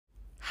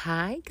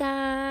Hi,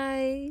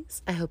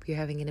 guys. I hope you're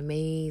having an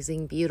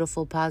amazing,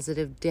 beautiful,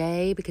 positive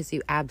day because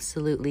you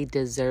absolutely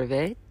deserve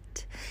it.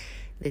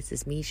 This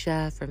is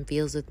Misha from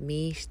Feels with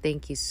Mish.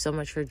 Thank you so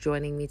much for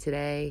joining me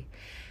today.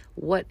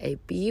 What a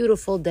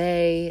beautiful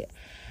day,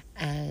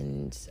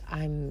 and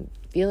I'm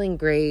feeling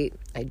great.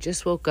 I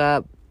just woke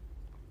up,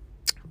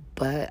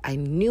 but I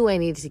knew I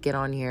needed to get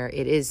on here.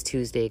 It is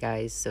Tuesday,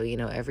 guys, so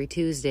every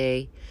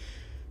Tuesday,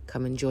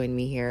 come and join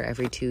me here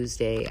every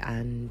Tuesday.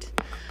 And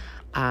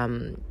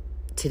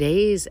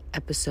today's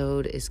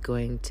episode is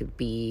going to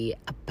be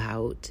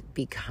about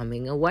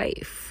becoming a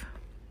wife.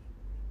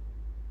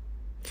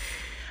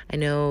 I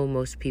know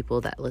most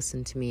people that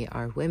listen to me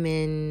are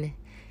women,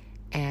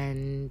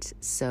 and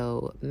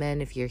so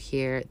men, if you're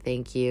here,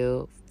 thank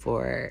you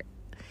for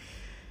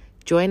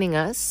joining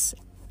us.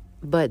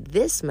 But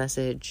this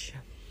message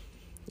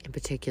in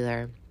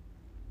particular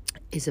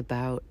is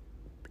about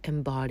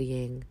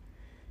embodying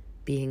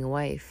being a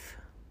wife.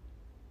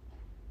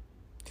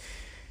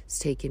 It's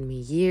taken me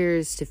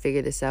years to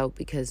figure this out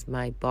because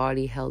my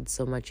body held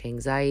so much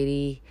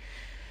anxiety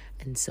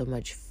and so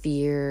much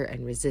fear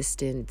and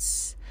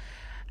resistance.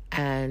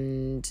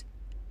 And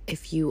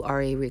if you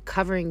are a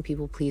recovering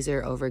people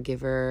pleaser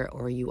overgiver,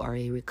 or you are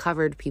a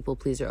recovered people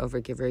pleaser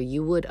overgiver,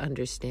 you would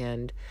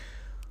understand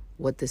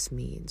what this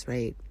means,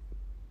 right?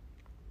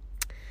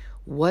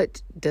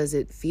 What does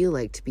it feel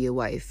like to be a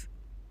wife?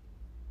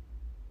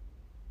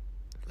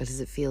 What does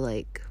it feel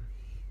like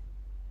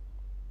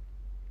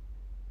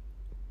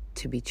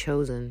to be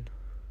chosen?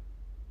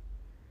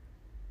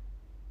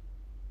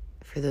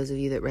 For those of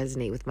you that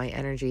resonate with my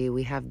energy,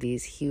 we have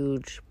these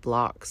huge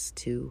blocks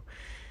to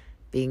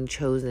being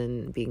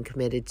chosen, being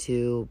committed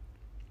to.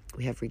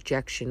 We have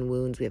rejection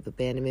wounds, we have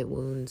abandonment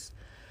wounds,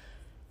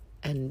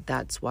 and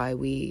that's why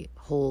we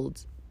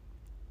hold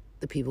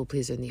the people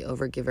pleaser and the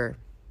overgiver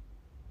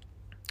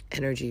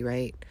energy,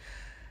 right?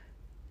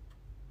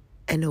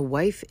 And a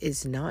wife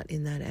is not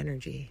in that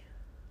energy.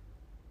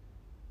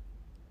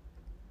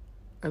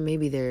 Or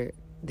maybe there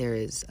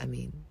is,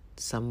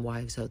 some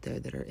wives out there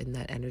that are in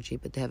that energy,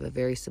 but they have a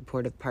very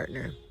supportive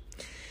partner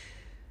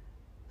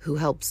who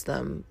helps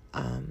them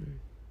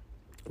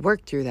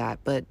work through that.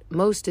 But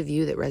most of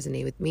you that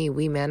resonate with me,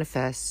 we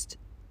manifest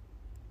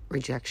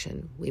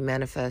rejection. We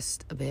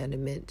manifest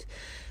abandonment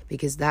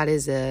because that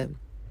is a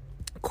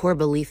core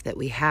belief that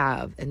we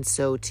have. And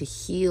so to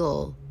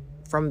heal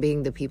from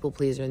being the people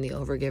pleaser and the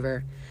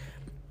overgiver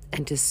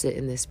and to sit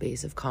in this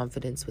space of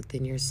confidence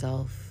within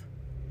yourself,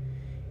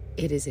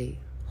 it is a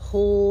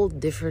whole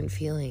different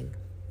feeling.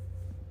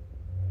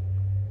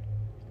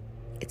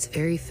 It's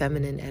very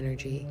feminine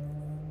energy.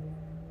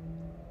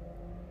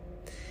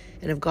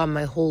 And I've gone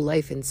my whole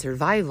life in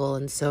survival,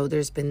 and so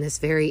there's been this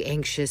very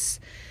anxious,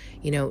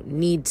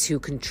 need to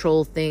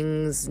control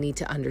things, need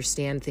to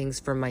understand things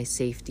for my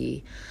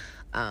safety,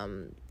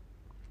 and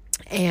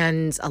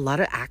a lot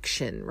of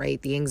action, right?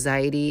 The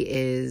anxiety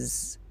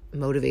is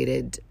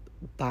motivated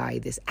by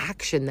this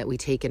action that we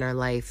take in our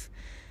life.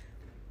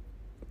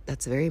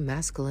 That's very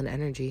masculine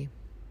energy.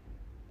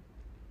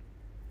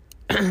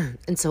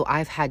 And so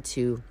I've had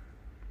to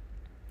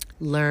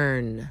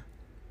learn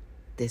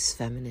this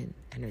feminine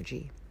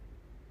energy.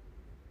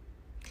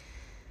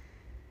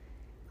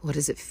 What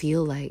does it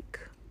feel like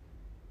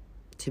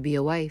to be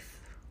a wife?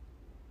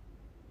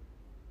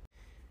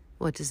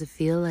 What does it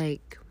feel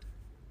like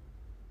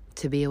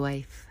to be a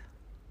wife?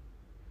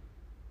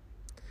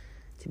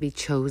 To be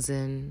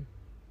chosen,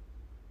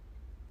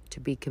 to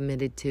be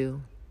committed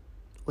to?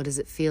 What does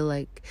it feel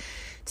like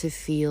to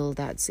feel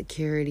that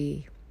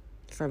security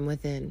from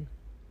within,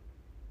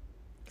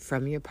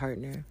 from your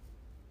partner?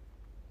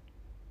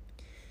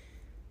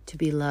 To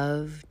be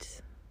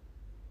loved,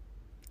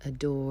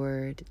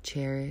 adored,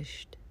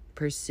 cherished,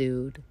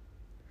 pursued,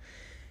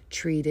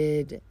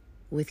 treated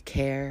with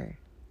care,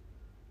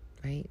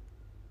 right?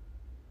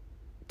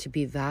 To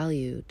be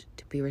valued,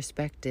 to be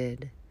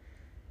respected,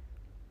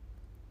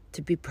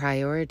 to be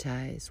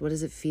prioritized. What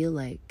does it feel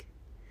like?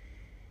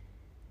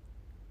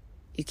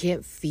 You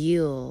can't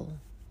feel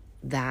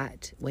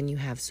that when you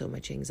have so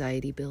much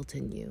anxiety built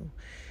in you,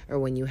 or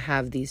when you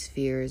have these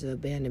fears of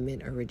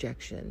abandonment or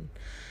rejection.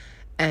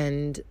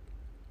 And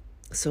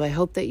so I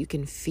hope that you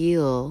can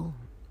feel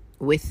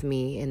with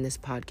me in this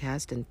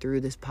podcast and through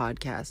this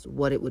podcast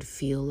what it would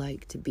feel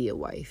like to be a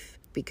wife.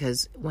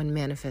 Because when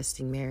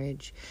manifesting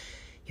marriage,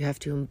 you have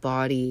to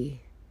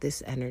embody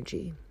this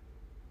energy.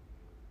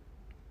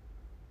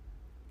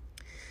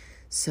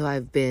 So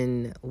I've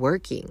been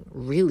working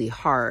really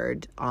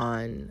hard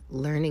on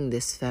learning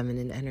this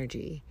feminine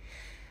energy.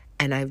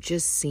 And I've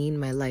just seen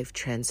my life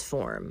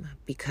transform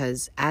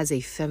because as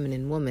a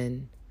feminine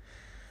woman,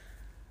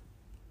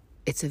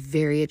 it's a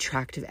very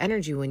attractive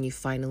energy when you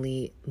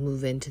finally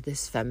move into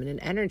this feminine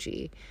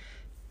energy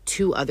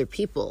to other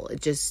people.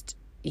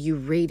 You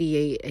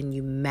radiate and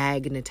you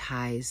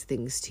magnetize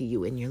things to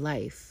you in your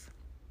life.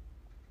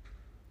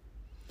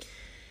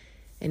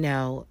 And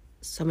now,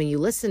 some of you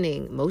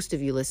listening, most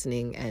of you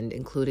listening, and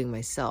including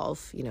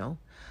myself,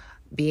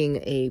 being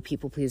a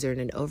people pleaser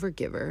and an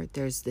overgiver,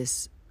 there's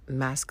this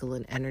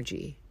masculine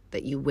energy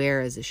that you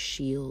wear as a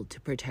shield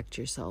to protect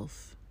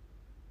yourself.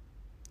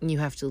 And you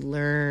have to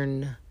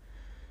learn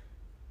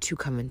to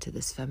come into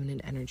this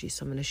feminine energy.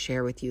 So I'm going to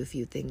share with you a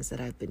few things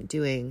that I've been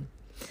doing.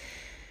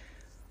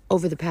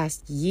 Over the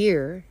past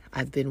year,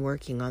 I've been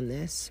working on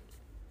this.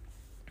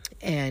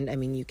 And I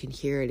mean, you can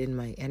hear it in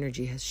my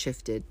energy has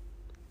shifted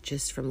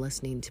just from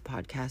listening to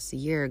podcasts a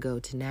year ago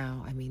to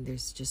now. I mean,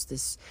 there's just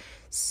this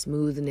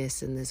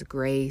smoothness and this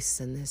grace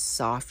and this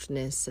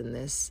softness and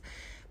this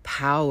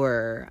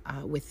power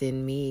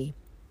within me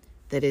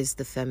that is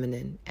the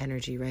feminine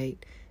energy,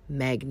 right?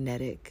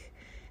 Magnetic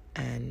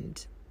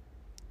and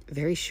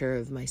very sure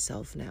of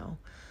myself now.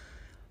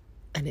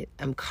 And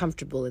I'm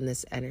comfortable in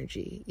this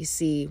energy. You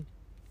see,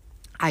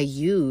 I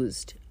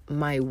used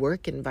my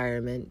work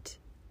environment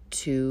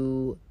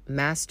to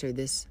master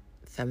this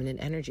feminine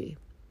energy.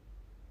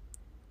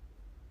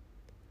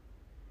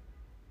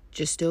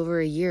 Just over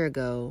a year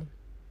ago,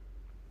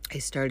 I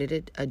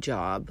started a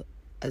job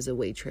as a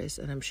waitress,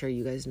 and I'm sure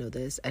you guys know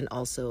this. And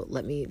also,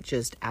 let me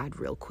just add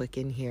real quick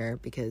in here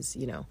because,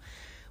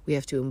 we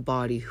have to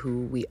embody who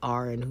we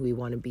are and who we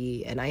want to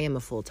be. And I am a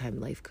full-time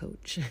life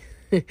coach.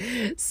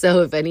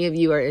 So if any of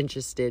you are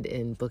interested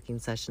in booking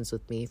sessions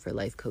with me for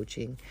life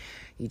coaching,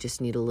 you just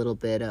need a little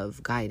bit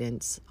of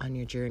guidance on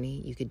your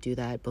journey, you could do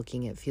that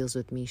booking at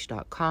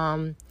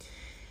feelswithmish.com.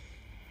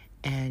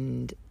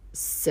 And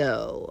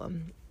so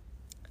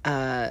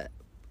over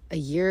a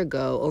year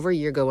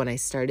ago when I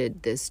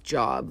started this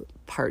job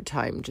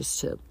part-time,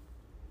 just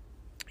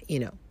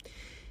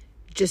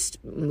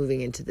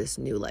moving into this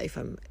new life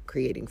I'm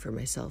creating for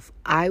myself,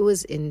 I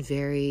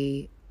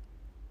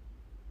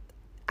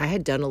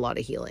had done a lot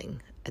of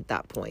healing at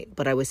that point,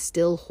 but I was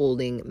still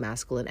holding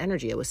masculine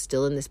energy. I was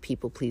still in this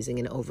people-pleasing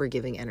and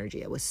over-giving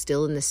energy. I was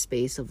still in this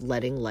space of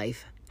letting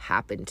life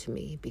happen to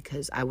me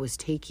because I was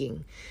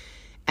taking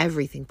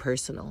everything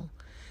personal.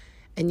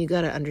 And you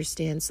got to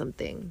understand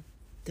something.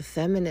 The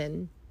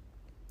feminine,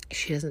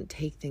 she doesn't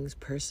take things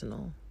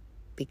personal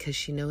because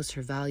she knows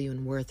her value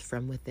and worth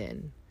from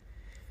within.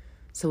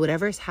 So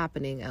whatever's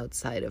happening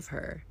outside of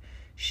her,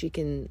 she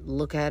can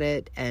look at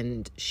it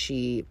and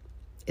she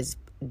is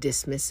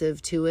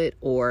dismissive to it,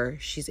 or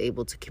she's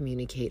able to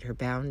communicate her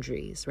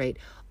boundaries, right?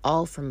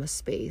 All from a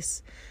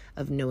space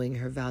of knowing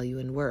her value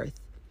and worth.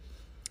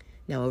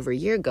 Now, over a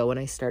year ago when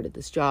I started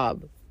this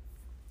job,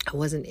 I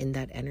wasn't in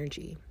that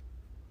energy.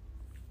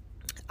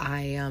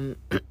 I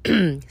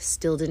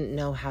still didn't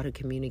know how to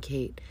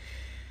communicate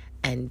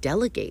and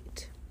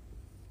delegate,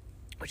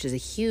 which is a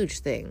huge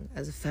thing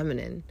as a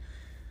feminine.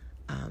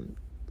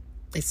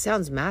 It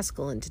sounds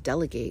masculine to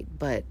delegate,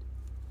 but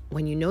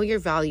when you know your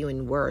value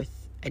and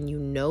worth and you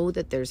know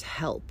that there's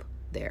help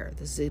there,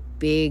 this is a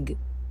big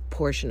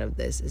portion of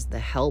this, is the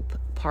help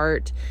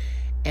part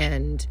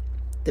and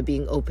the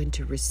being open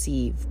to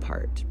receive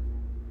part.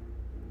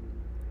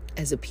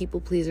 As a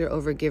people pleaser,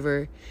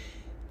 overgiver,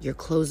 you're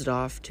closed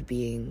off to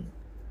being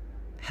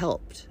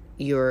helped.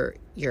 Your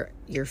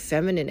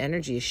feminine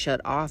energy is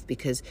shut off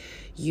because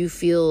you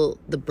feel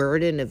the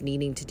burden of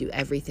needing to do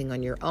everything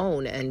on your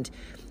own. And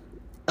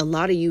a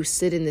lot of you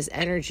sit in this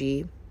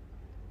energy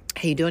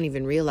and you don't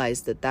even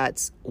realize that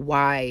that's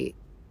why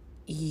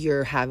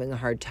you're having a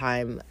hard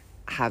time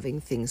having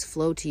things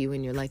flow to you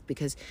in your life,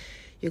 because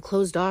you're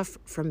closed off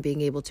from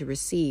being able to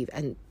receive.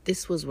 And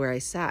this was where I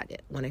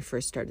sat when I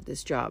first started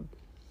this job.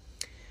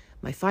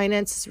 My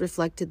finances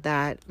reflected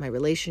that. My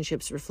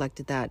relationships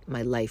reflected that.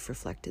 My life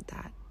reflected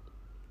that.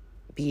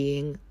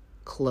 Being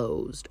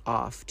closed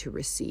off to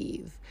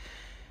receive.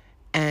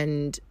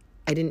 And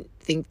I didn't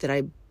think that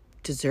I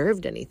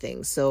deserved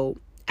anything. So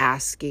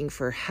asking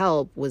for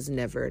help was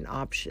never an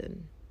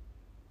option.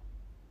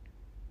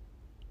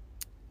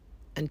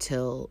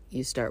 Until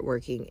you start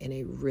working in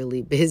a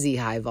really busy,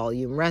 high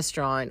volume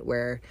restaurant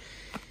where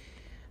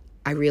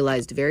I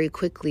realized very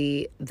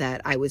quickly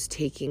that I was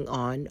taking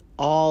on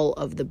all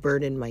of the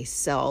burden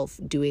myself,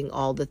 doing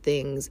all the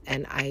things.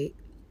 And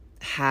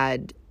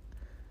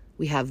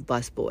we have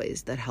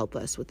busboys that help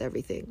us with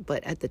everything.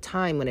 But at the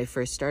time when I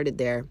first started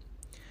there,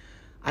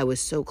 I was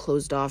so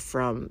closed off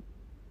from,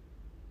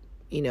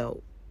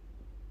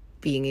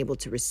 being able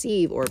to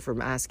receive or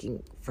from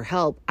asking for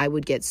help. I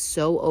would get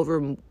so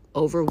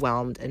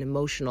overwhelmed and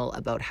emotional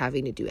about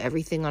having to do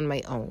everything on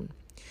my own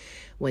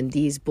when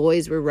these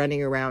boys were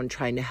running around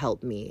trying to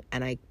help me,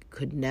 and I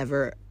could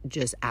never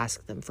just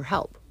ask them for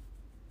help.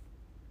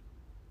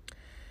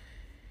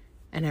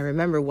 And I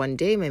remember one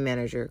day my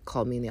manager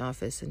called me in the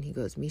office and he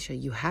goes, "Misha,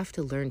 you have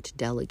to learn to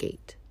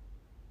delegate.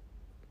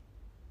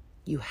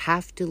 You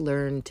have to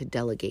learn to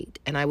delegate."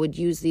 And I would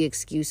use the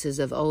excuses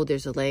of,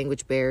 there's a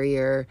language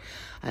barrier.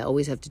 I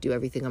always have to do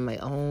everything on my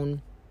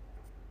own.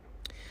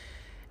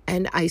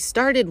 And I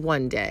started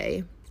one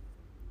day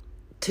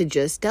to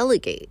just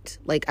delegate.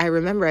 Like, I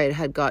remember I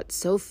had got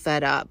so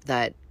fed up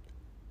that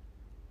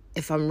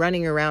if I'm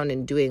running around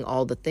and doing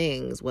all the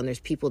things when there's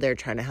people there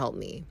trying to help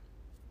me,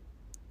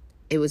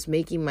 it was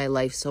making my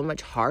life so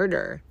much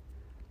harder.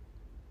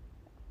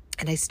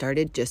 And I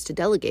started just to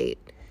delegate.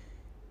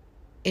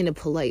 in a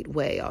polite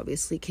way,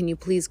 obviously. Can you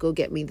please go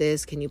get me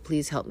this? Can you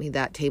please help me?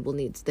 That table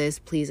needs this.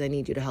 Please, I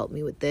need you to help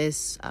me with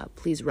this.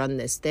 Please run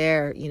this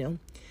there,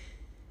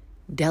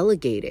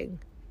 delegating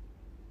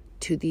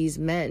to these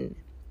men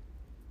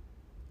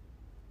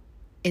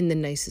in the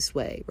nicest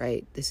way,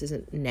 right? This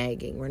isn't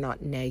nagging. We're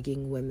not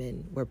nagging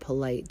women. We're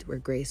polite. We're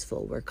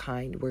graceful. We're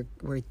kind.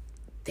 We're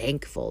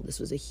thankful. This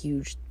was a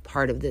huge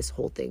part of this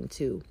whole thing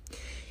too,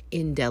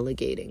 in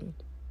delegating,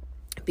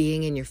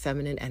 being in your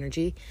feminine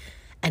energy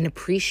and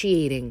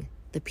appreciating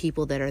the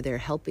people that are there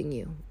helping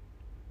you.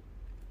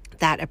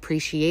 That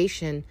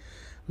appreciation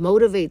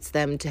motivates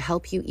them to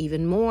help you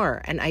even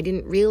more. And I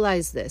didn't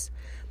realize this.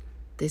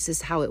 This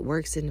is how it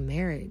works in a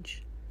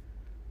marriage.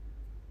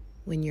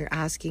 When you're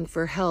asking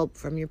for help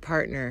from your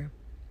partner,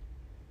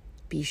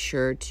 be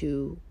sure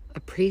to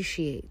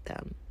appreciate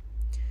them,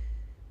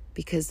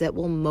 because that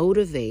will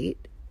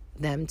motivate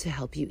them to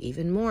help you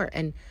even more.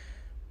 And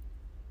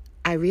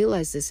I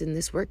realized this in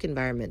this work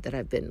environment that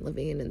I've been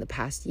living in the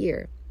past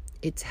year.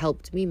 It's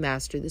helped me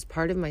master this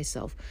part of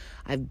myself.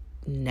 I've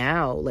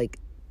now,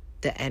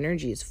 the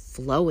energy is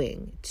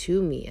flowing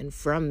to me and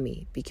from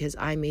me because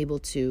I'm able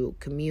to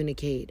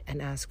communicate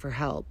and ask for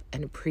help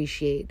and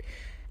appreciate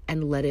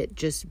and let it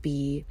just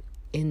be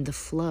in the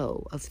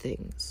flow of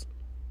things.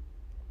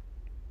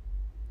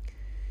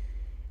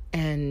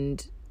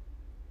 And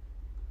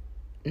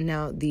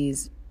now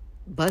these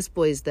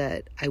busboys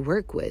that I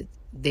work with,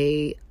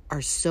 they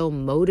are so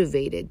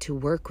motivated to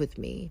work with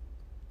me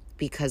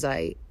because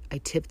I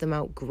tip them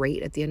out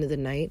great at the end of the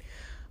night.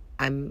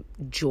 I'm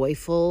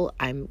joyful.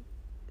 I'm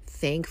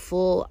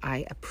thankful.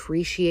 I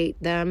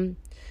appreciate them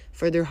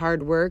for their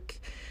hard work.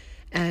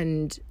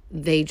 And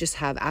they just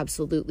have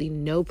absolutely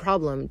no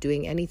problem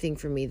doing anything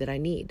for me that I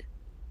need.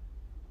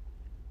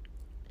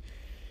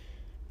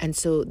 And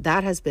so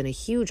that has been a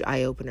huge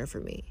eye-opener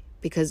for me,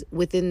 because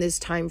within this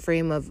time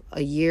frame of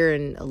a year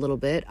and a little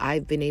bit,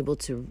 I've been able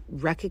to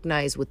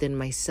recognize within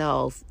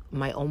myself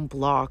my own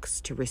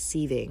blocks to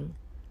receiving.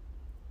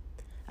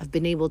 I've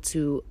been able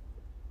to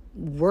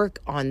work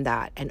on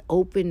that and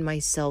open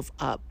myself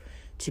up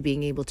to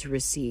being able to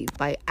receive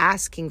by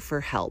asking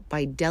for help,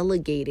 by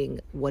delegating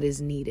what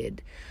is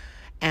needed,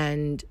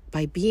 and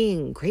by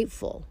being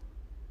grateful.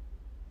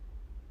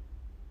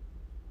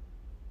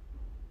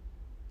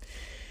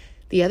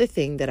 The other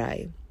thing that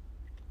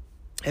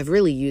I've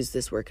really used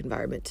this work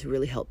environment to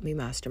really help me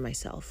master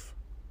myself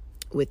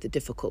with the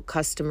difficult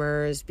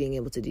customers, being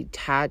able to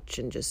detach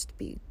and just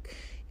be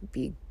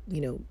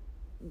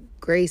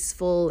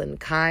graceful and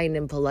kind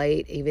and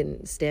polite,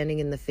 even standing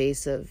in the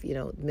face of,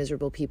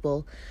 miserable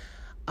people.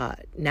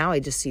 Now I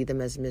just see them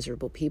as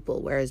miserable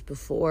people. Whereas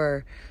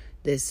before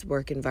this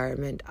work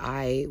environment,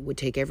 I would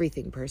take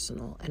everything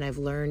personal. And I've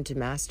learned to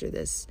master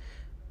this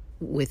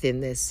within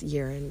this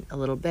year and a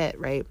little bit,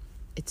 right?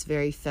 It's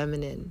very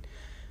feminine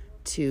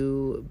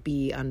to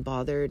be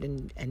unbothered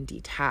and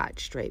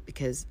detached, right?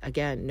 Because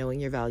again, knowing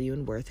your value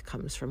and worth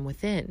comes from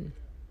within.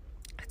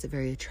 It's a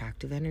very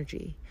attractive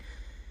energy.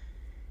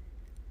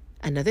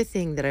 Another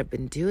thing that I've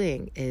been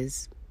doing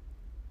is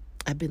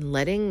I've been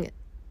letting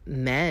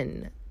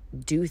men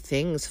do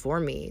things for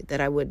me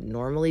that I would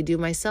normally do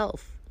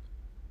myself.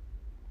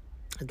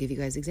 I'll give you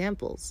guys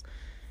examples.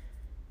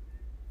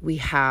 We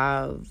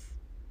have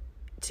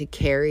to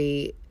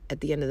carry, at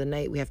the end of the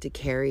night, we have to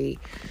carry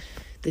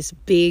this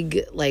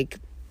big,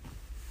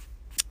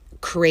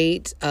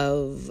 crate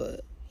of,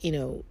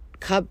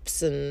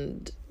 cups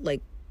and,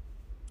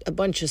 a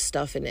bunch of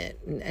stuff in it.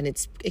 And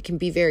it can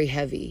be very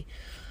heavy.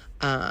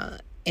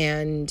 And,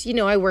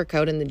 I work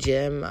out in the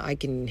gym. I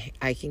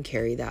can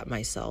carry that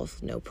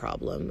myself. No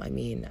problem. I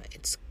mean,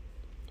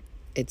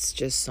 it's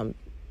just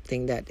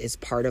something that is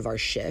part of our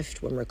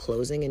shift when we're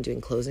closing and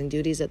doing closing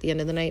duties at the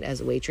end of the night as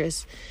a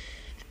waitress.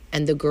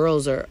 And the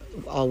girls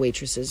all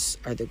waitresses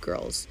are the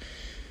girls.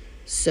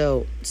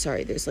 So,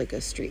 sorry, there's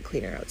a street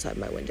cleaner outside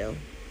my window.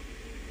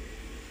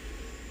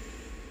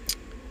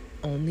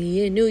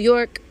 Only in New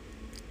York.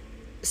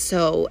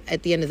 So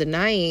at the end of the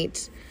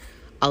night,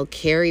 I'll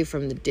carry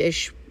from the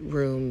dish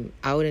room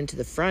out into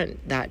the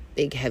front that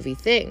big heavy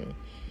thing.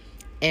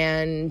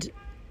 And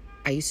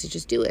I used to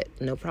just do it.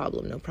 No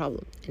problem.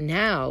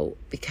 Now,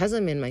 because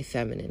I'm in my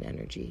feminine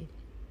energy,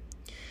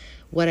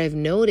 what I've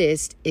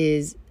noticed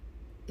is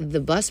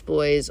the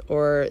busboys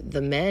or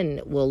the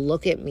men will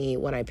look at me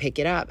when I pick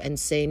it up and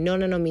say, no,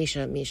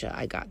 Misha,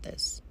 I got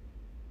this.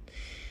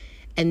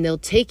 And they'll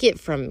take it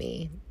from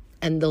me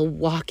and they'll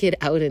walk it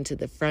out into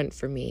the front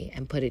for me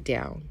and put it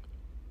down.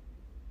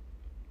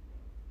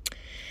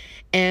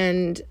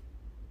 And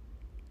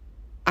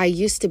I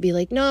used to be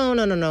like, no,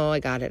 I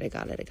got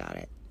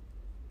it.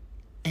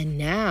 And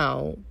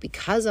now,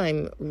 because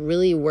I'm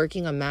really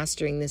working on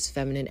mastering this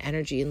feminine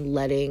energy and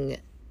letting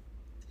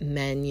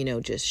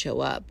men, just show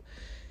up,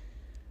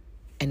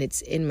 and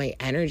it's in my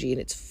energy and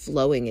it's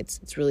flowing,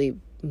 it's really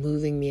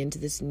moving me into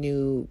this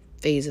new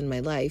phase in my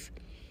life,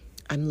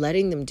 I'm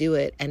letting them do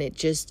it, and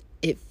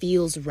it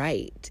feels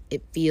right.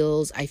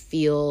 I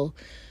feel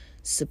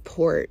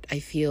support. I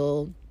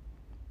feel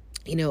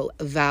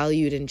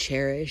valued and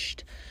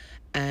cherished.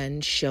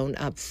 and shown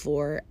up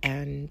for.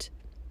 And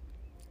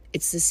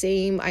it's the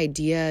same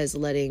idea as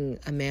letting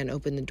a man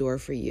open the door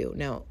for you.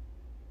 Now,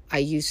 I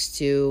used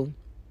to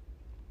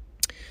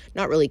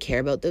not really care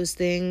about those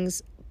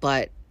things,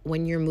 but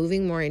when you're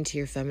moving more into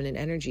your feminine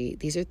energy,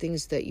 these are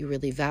things that you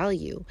really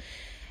value.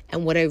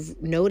 And what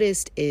I've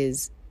noticed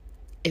is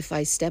if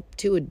I step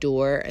to a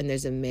door and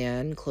there's a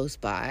man close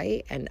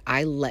by and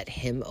I let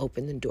him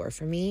open the door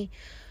for me,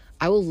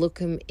 I will look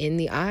him in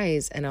the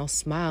eyes and I'll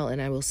smile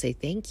and I will say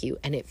thank you.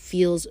 And it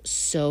feels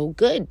so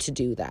good to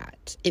do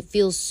that. It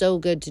feels so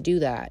good to do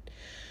that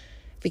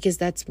because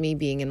that's me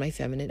being in my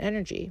feminine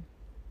energy.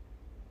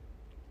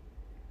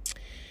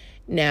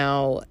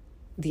 Now,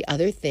 the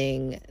other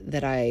thing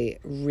that I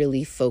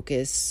really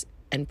focus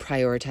and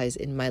prioritize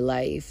in my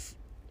life,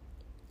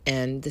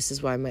 and this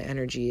is why my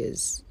energy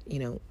is,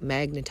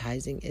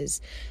 magnetizing, is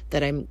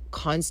that I'm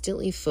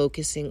constantly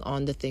focusing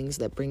on the things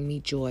that bring me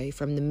joy.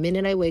 From the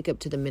minute I wake up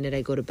to the minute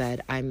I go to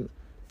bed, I'm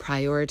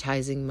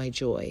prioritizing my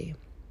joy.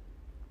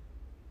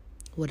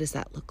 What does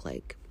that look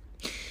like?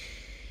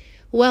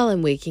 Well,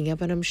 I'm waking up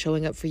and I'm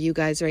showing up for you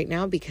guys right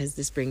now because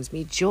this brings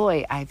me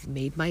joy. I've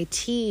made my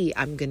tea.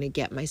 I'm going to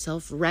get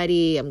myself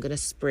ready. I'm going to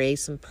spray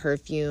some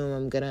perfume.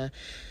 I'm going to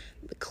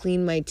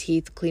clean my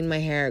teeth, clean my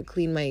hair,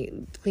 clean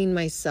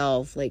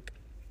myself,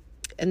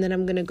 and then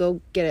I'm going to go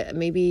get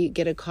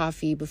a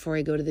coffee before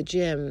I go to the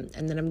gym.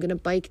 And then I'm going to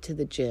bike to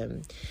the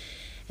gym.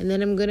 And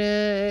then I'm going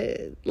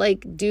to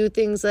do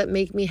things that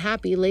make me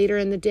happy later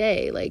in the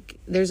day.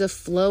 There's a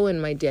flow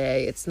in my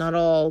day. It's not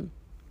all,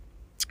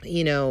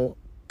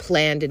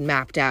 planned and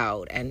mapped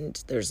out,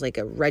 and there's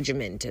a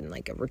regiment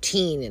and a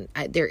routine, and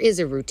there is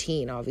a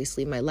routine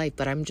obviously in my life,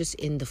 but I'm just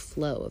in the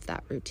flow of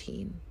that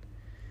routine.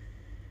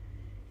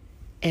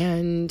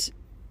 And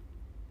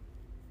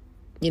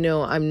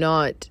I'm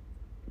not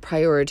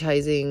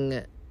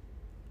prioritizing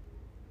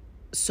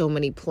so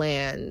many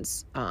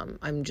plans.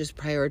 I'm just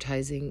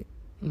prioritizing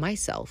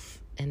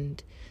myself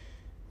and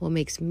what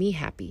makes me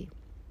happy.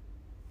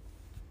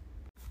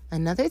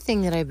 Another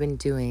thing that I've been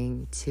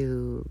doing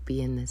to be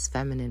in this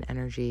feminine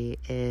energy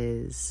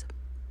is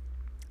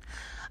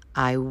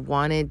I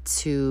wanted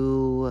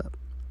to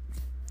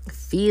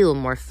feel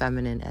more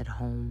feminine at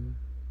home.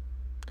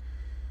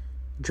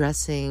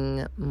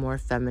 Dressing more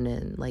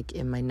feminine,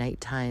 in my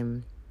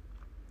nighttime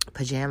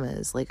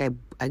pajamas.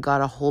 I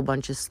got a whole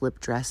bunch of slip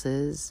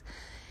dresses,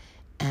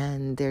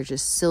 and they're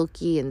just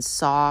silky and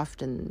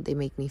soft, and they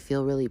make me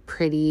feel really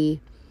pretty.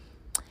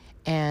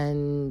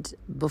 And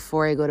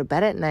before I go to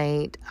bed at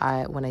night,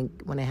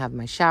 when I have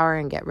my shower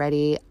and get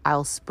ready,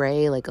 I'll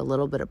spray a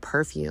little bit of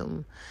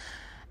perfume.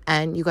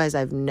 And you guys,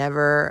 I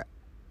never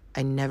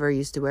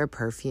used to wear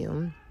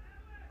perfume.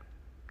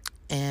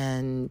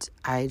 And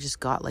I just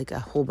got a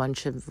whole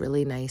bunch of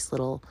really nice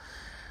little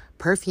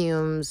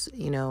perfumes,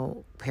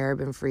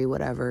 paraben free,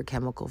 whatever,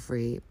 chemical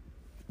free,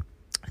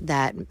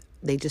 that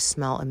they just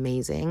smell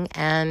amazing.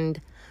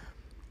 And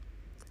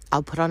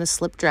I'll put on a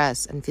slip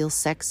dress and feel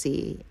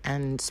sexy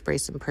and spray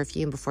some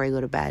perfume before I go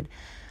to bed.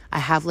 I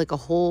have a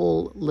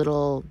whole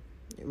little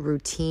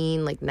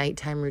routine,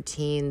 nighttime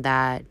routine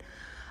that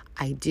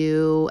I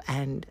do,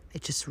 and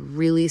it's just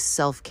really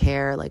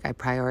self-care. I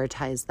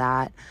prioritize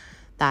that.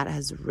 That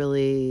has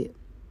really,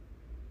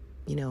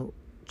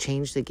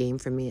 changed the game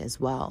for me as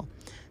well.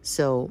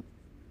 So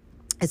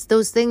it's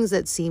those things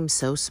that seem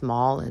so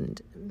small, and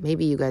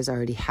maybe you guys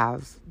already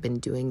have been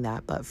doing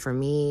that, but for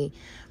me,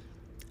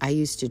 I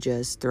used to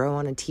just throw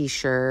on a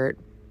t-shirt,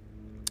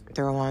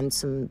 throw on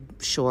some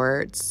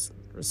shorts,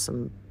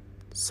 some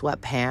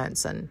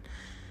sweatpants, and,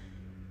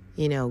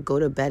 go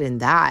to bed in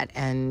that.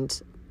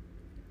 And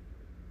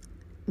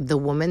the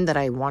woman that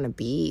I want to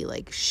be,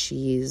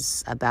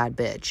 she's a bad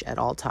bitch at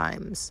all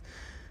times.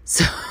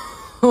 So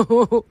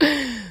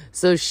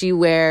she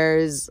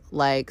wears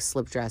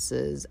slip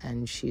dresses,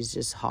 and she's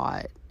just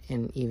hot,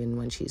 and even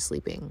when she's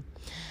sleeping.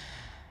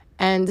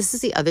 And this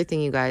is the other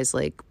thing, you guys,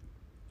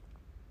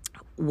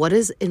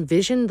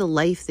 envision the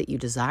life that you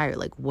desire.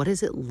 What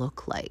does it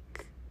look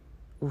like?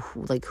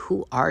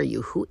 Who are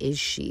you? Who is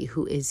she?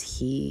 Who is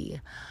he?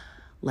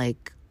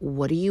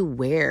 What do you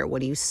wear?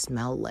 What do you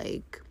smell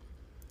like?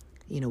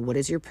 What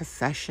is your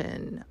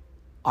profession?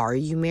 Are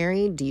you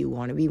married? Do you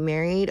want to be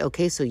married?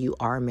 Okay, so you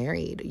are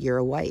married. You're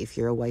a wife.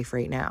 You're a wife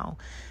right now.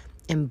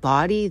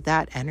 Embody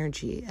that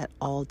energy at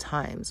all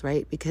times,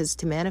 right? Because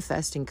to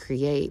manifest and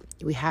create,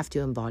 we have to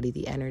embody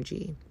the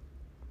energy.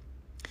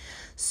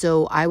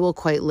 So I will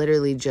quite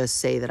literally just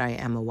say that I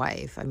am a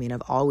wife. I mean,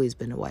 I've always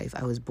been a wife.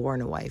 I was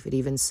born a wife. It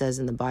even says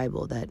in the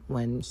Bible that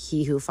when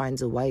he who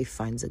finds a wife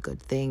finds a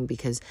good thing,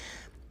 because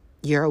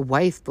you're a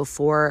wife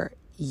before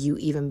you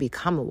even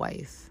become a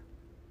wife.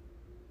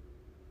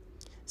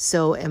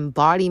 So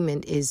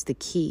embodiment is the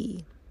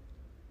key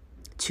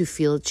to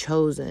feel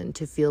chosen,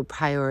 to feel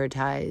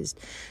prioritized,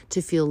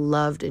 to feel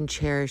loved and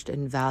cherished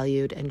and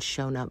valued and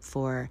shown up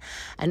for.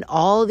 And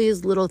all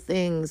these little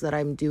things that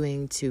I'm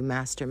doing to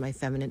master my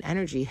feminine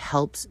energy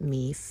helps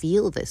me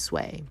feel this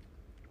way,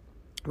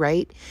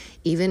 right?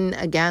 Even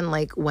again,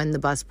 when the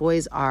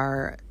busboys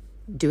are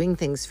doing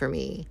things for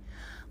me,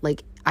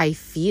 like I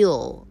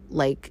feel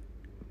like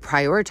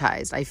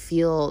prioritized. I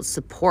feel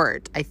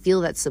support. I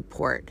feel that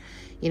support,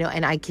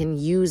 and I can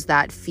use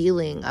that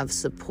feeling of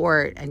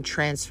support and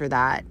transfer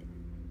that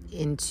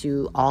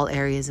into all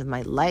areas of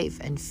my life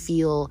and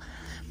feel,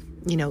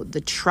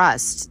 the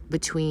trust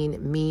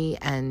between me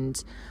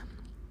and,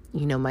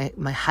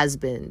 my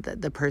husband,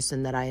 the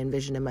person that I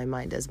envision in my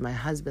mind as my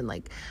husband.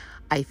 Like,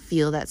 I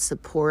feel that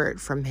support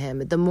from him.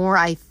 The more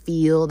I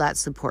feel that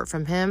support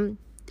from him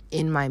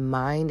in my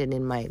mind and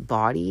in my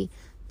body,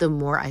 the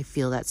more I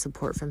feel that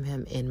support from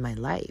him in my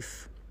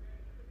life.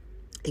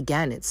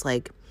 Again, it's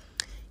like,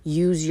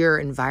 use your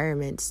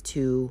environment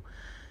to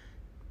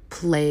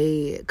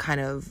play kind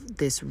of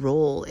this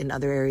role in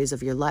other areas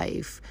of your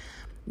life.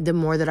 The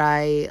more that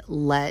I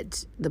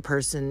let the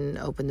person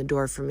open the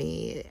door for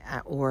me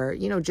or,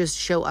 just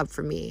show up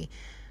for me,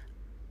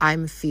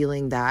 I'm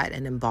feeling that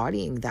and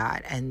embodying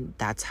that. And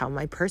that's how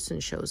my person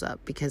shows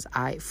up, because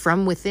I,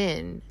 from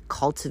within,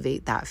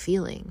 cultivate that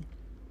feeling.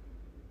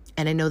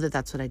 And I know that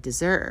that's what I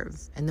deserve.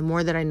 And the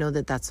more that I know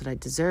that that's what I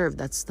deserve,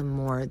 that's the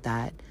more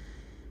that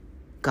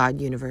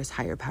God, universe,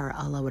 higher power,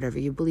 Allah, whatever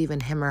you believe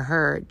in, him or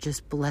her,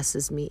 just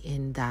blesses me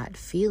in that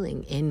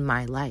feeling in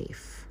my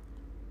life.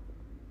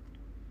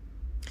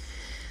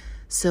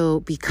 So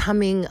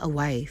becoming a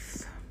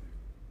wife,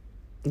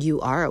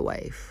 you are a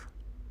wife.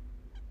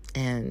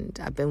 And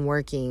I've been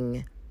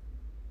working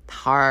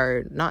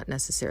hard, not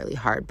necessarily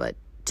hard, but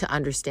to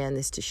understand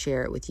this, to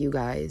share it with you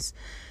guys.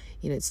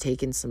 It's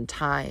taken some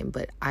time,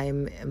 but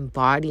I'm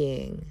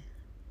embodying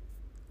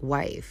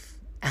wife.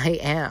 I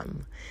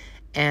am.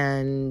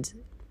 And,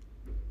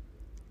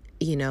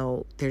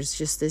 there's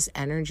just this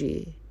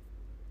energy,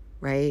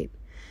 right?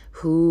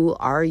 Who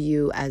are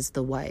you as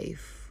the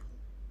wife?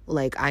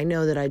 Like, I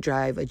know that I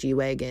drive a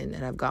G-Wagon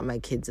and I've got my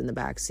kids in the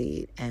back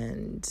seat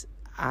and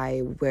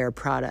I wear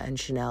Prada and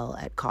Chanel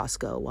at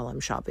Costco while I'm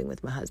shopping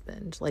with my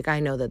husband. Like, I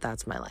know that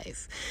that's my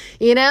life,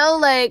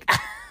 like,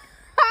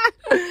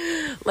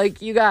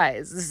 like, you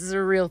guys, this is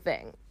a real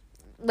thing.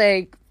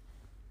 Like,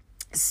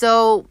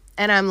 so,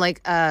 and I'm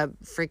like a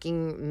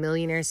freaking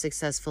millionaire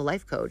successful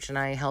life coach, and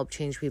I help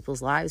change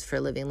people's lives for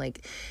a living.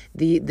 Like,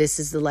 this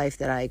is the life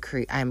that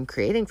I'm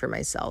creating for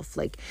myself.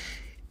 Like,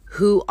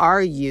 who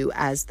are you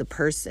as the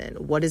person?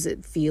 What does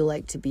it feel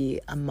like to be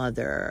a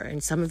mother?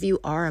 And some of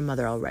you are a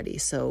mother already.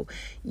 So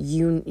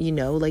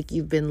like,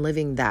 you've been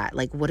living that.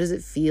 Like, what does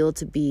it feel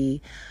to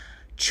be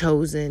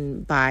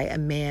chosen by a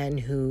man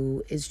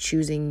who is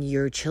choosing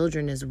your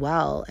children as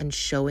well and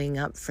showing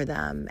up for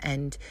them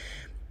and,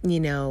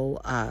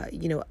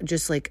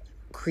 just like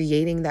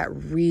creating that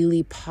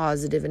really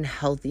positive and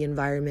healthy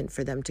environment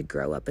for them to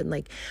grow up in?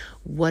 Like,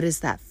 what does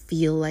that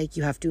feel like?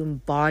 You have to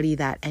embody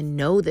that and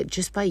know that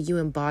just by you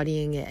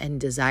embodying it and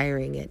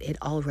desiring it,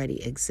 it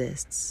already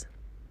exists.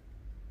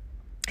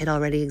 It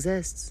already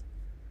exists.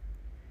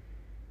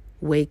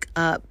 Wake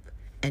up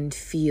and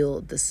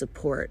feel the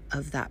support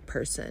of that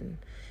person,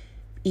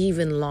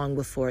 even long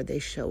before they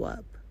show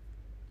up.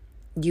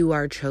 You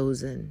are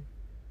chosen.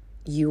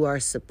 You are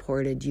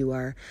supported. You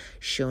are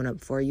shown up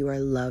for. You are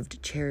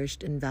loved,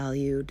 cherished, and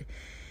valued.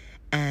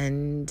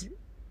 And,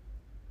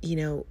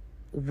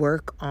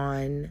 work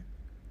on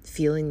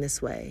feeling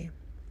this way.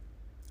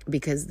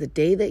 Because the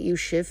day that you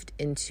shift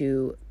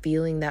into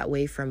feeling that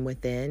way from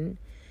within,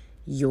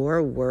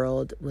 your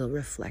world will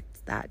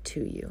reflect that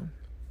to you.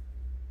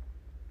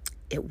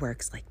 It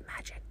works like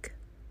magic.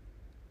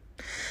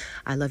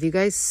 I love you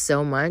guys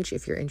so much.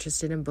 If you're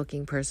interested in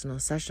booking personal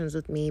sessions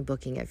with me,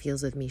 booking at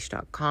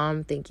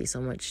feelswithmish.com. Thank you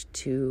so much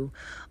to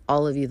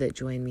all of you that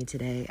joined me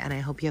today. And I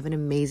hope you have an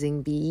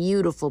amazing,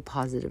 beautiful,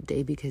 positive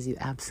day, because you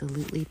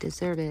absolutely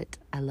deserve it.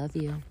 I love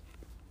you.